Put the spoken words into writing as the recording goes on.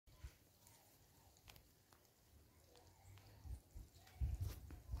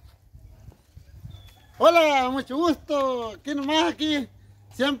Hola, mucho gusto, aquí nomás, aquí,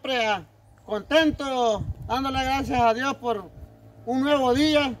 siempre contento, dándole gracias a Dios por un nuevo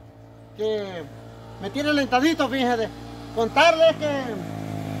día que me tiene alentadito, fíjate, contarles que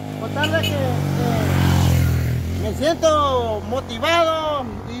me siento motivado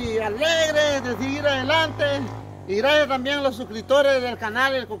y alegre de seguir adelante, y gracias también a los suscriptores del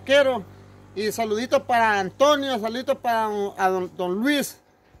canal El Coquero, y saluditos para Antonio, saluditos para don Luis.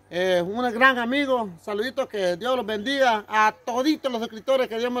 Un gran amigo, saluditos, que Dios los bendiga a toditos los suscriptores,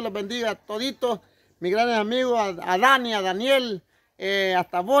 que Dios me los bendiga a toditos mis grandes amigos, a Dani, a Daniel,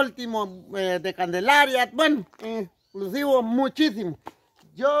 hasta Baltimore, de Candelaria, bueno, los digo muchísimo.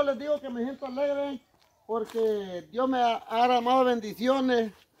 Yo les digo que me siento alegre porque Dios me ha derramado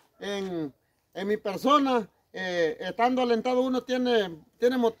bendiciones en mi persona. Estando alentado uno tiene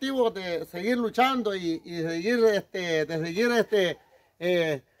motivos de seguir luchando y de seguir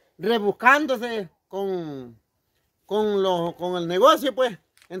rebuscándose con el negocio, pues.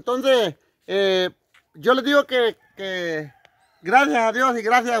 Entonces, yo les digo que gracias a Dios y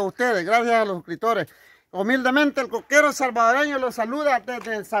gracias a ustedes, gracias a los suscriptores. Humildemente, el Coquero Salvadoreño los saluda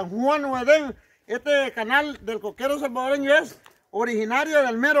desde San Juan, Nuevo Edén. Este canal del Coquero Salvadoreño es originario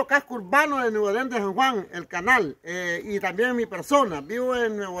del mero casco urbano de Nuevo Edén de San Juan, el canal, y también mi persona. Vivo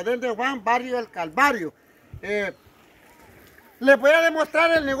en Nuevo Edén de San Juan, barrio del Calvario. Les voy a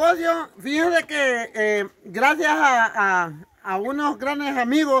demostrar el negocio. Fíjense que gracias a unos grandes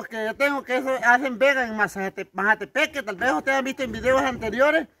amigos que yo tengo que hacen vega en Majatepec, que tal vez ustedes han visto en videos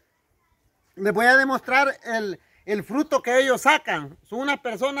anteriores, les voy a demostrar el fruto que ellos sacan. Son unas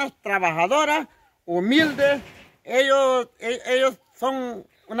personas trabajadoras, humildes. Ellos son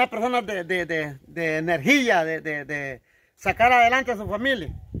unas personas de energía, de sacar adelante a su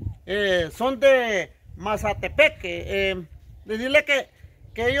familia. Son de Majatepec. Decirle que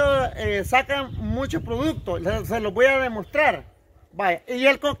ellos sacan muchos productos, se los voy a demostrar. Vaya. Y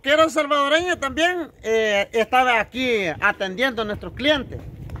el Coquero Salvadoreño también estaba aquí atendiendo a nuestros clientes.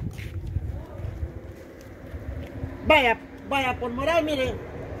 Vaya, por moral, miren,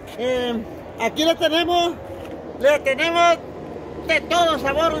 aquí le tenemos de todo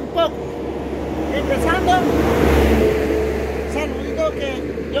sabor un poco. Empezando, saludito, que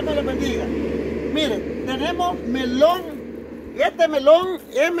Dios me lo bendiga. Miren, tenemos melón. Este melón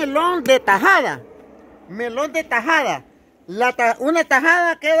es melón de tajada. Melón de tajada. Una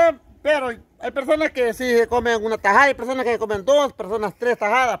tajada queda, pero hay personas que sí comen una tajada, hay personas que comen dos, personas tres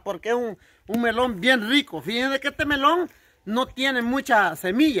tajadas, porque es un melón bien rico. Fíjense que este melón no tiene mucha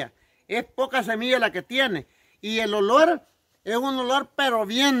semilla, es poca semilla la que tiene. Y el olor es un olor pero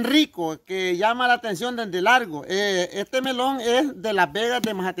bien rico, que llama la atención desde largo. Este melón es de las vegas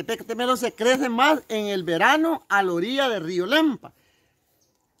de Majatepec. Este melón se crece más en el verano a la orilla de Río Lempa.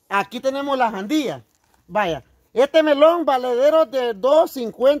 Aquí tenemos la sandía. Vaya, este melón valedero de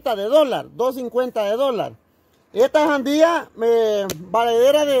 $2.50 de dólar. $2.50 de dólar. Esta sandía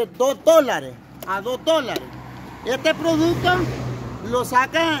valedera de $2 a $2. Este producto lo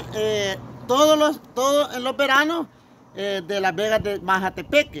sacan todos en los veranos de las vegas de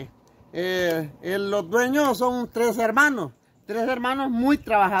Majatepec. Los dueños son tres hermanos muy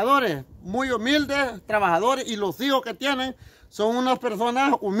trabajadores, muy humildes, trabajadores, y los hijos que tienen son unas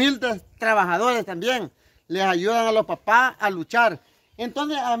personas humildes, trabajadores también. Les ayudan a los papás a luchar.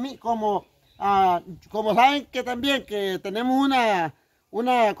 Entonces, a mí, como saben que también que tenemos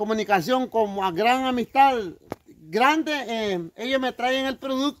una comunicación como a gran amistad grande, ellos me traen el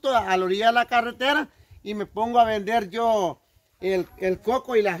producto a la orilla de la carretera y me pongo a vender yo el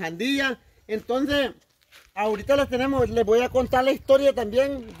coco y la sandía. Entonces, ahorita les voy a contar la historia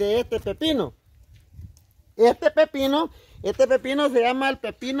también de este pepino. Este pepino se llama el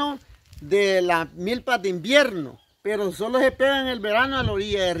pepino de las milpas de invierno, pero solo se pega en el verano a la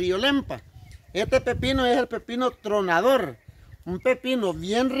orilla de Río Lempa. Este pepino es el pepino tronador, un pepino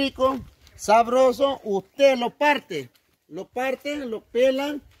bien rico, sabroso. Usted lo parte, lo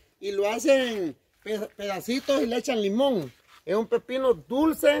pelan y lo hacen pedacitos y le echan limón. Es un pepino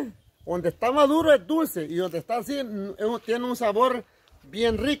dulce, donde está maduro es dulce y donde está así tiene un sabor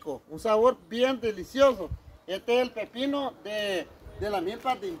bien rico, un sabor bien delicioso. Este es el pepino de las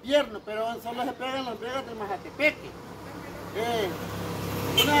milpas de invierno, pero solo se pega en las vegas de Majatepec.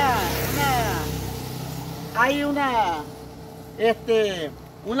 Hay una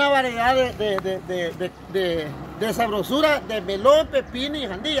variedad de sabrosura de melón, pepino y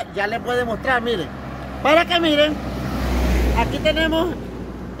sandía. Ya les voy a demostrar, miren, para que miren. Aquí tenemos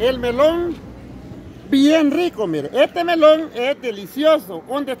el melón bien rico, miren. Este melón es delicioso.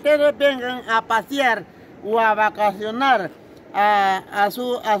 Donde ustedes vengan a pasear o a vacacionar a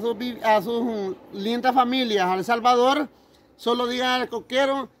sus lindas familias a El Salvador, solo digan al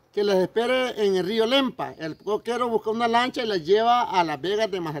coquero que les espere en el Río Lempa. El coquero busca una lancha y les lleva a Las Vegas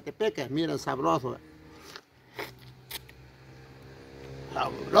de Mazatepeque. Miren, sabroso.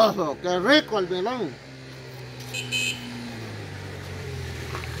 Sabroso, qué rico el melón.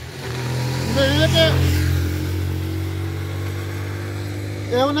 Me dice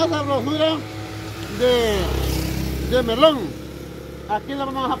que es una sabrosura de melón. Aquí lo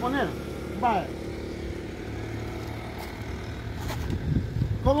vamos a poner. Vale.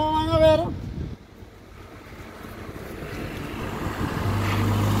 Como van a ver,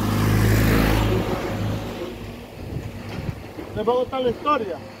 les va a gustar la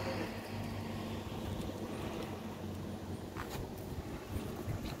historia.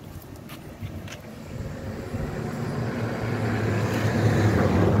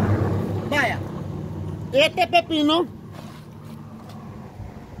 Vaya, este pepino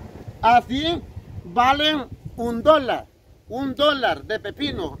así vale $1. $1 de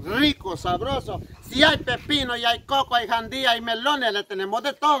pepino, rico, sabroso. Si hay pepino y hay coco, hay sandía, hay melones, le tenemos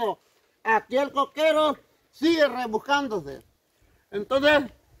de todo. Aquí el coquero sigue rebuscándose.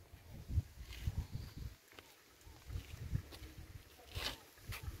 Entonces,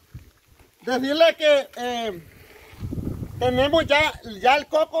 decirle que tenemos ya el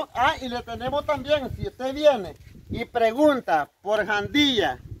coco, y le tenemos también, si usted viene y pregunta por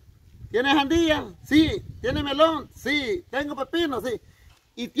sandía, ¿tiene sandía? Sí. ¿Tiene melón? Sí. ¿Tengo pepino? Sí.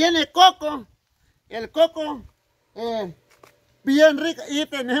 Y tiene coco. El coco bien rico. Y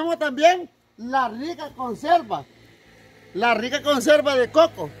tenemos también la rica conserva. La rica conserva de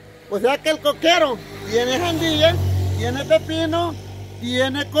coco. O sea que el coquero tiene sandía, tiene pepino,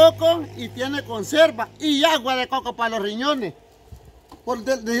 tiene coco y tiene conserva. Y agua de coco para los riñones. Por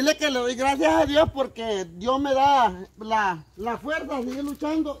decirle que le doy gracias a Dios porque Dios me da la fuerza de seguir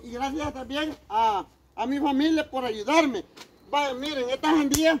luchando. Y gracias también a mi familia por ayudarme. Vaya, miren, esta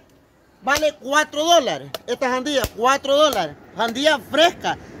sandía vale $4. Esta sandía, $4. Sandía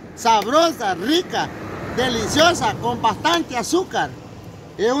fresca, sabrosa, rica, deliciosa, con bastante azúcar.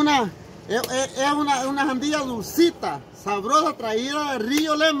 Es una sandía dulcita, sabrosa, traída de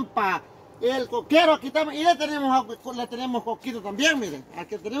Río Lempa. El coquero aquí también, y le tenemos coquito también, miren.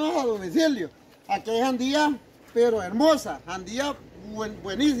 Aquí tenemos a domicilio. Aquí hay sandía, pero hermosa, sandía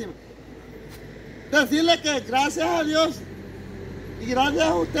buenísima. Decirle que gracias a Dios y gracias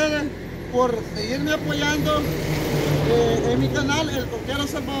a ustedes por seguirme apoyando en mi canal, el Coquero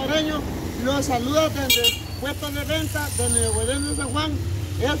Salvadoreño. Los saluda desde el puesto de venta de Nuevo de San Juan.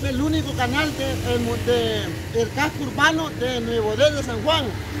 Es el único canal del casco urbano de Nuevo de San Juan.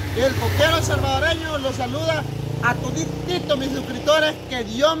 El Coquero Salvadoreño los saluda a toditos mis suscriptores. Que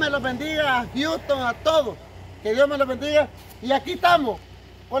Dios me los bendiga, a Houston, a todos. Que Dios me los bendiga. Y aquí estamos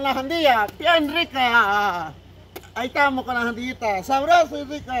con la sandía bien rica. Ahí estamos con la sandillita sabrosa y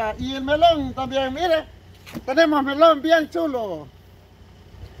rica. Y el melón también, mire. Tenemos melón bien chulo.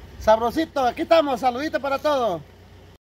 Sabrosito. Aquí estamos. Saluditos para todos.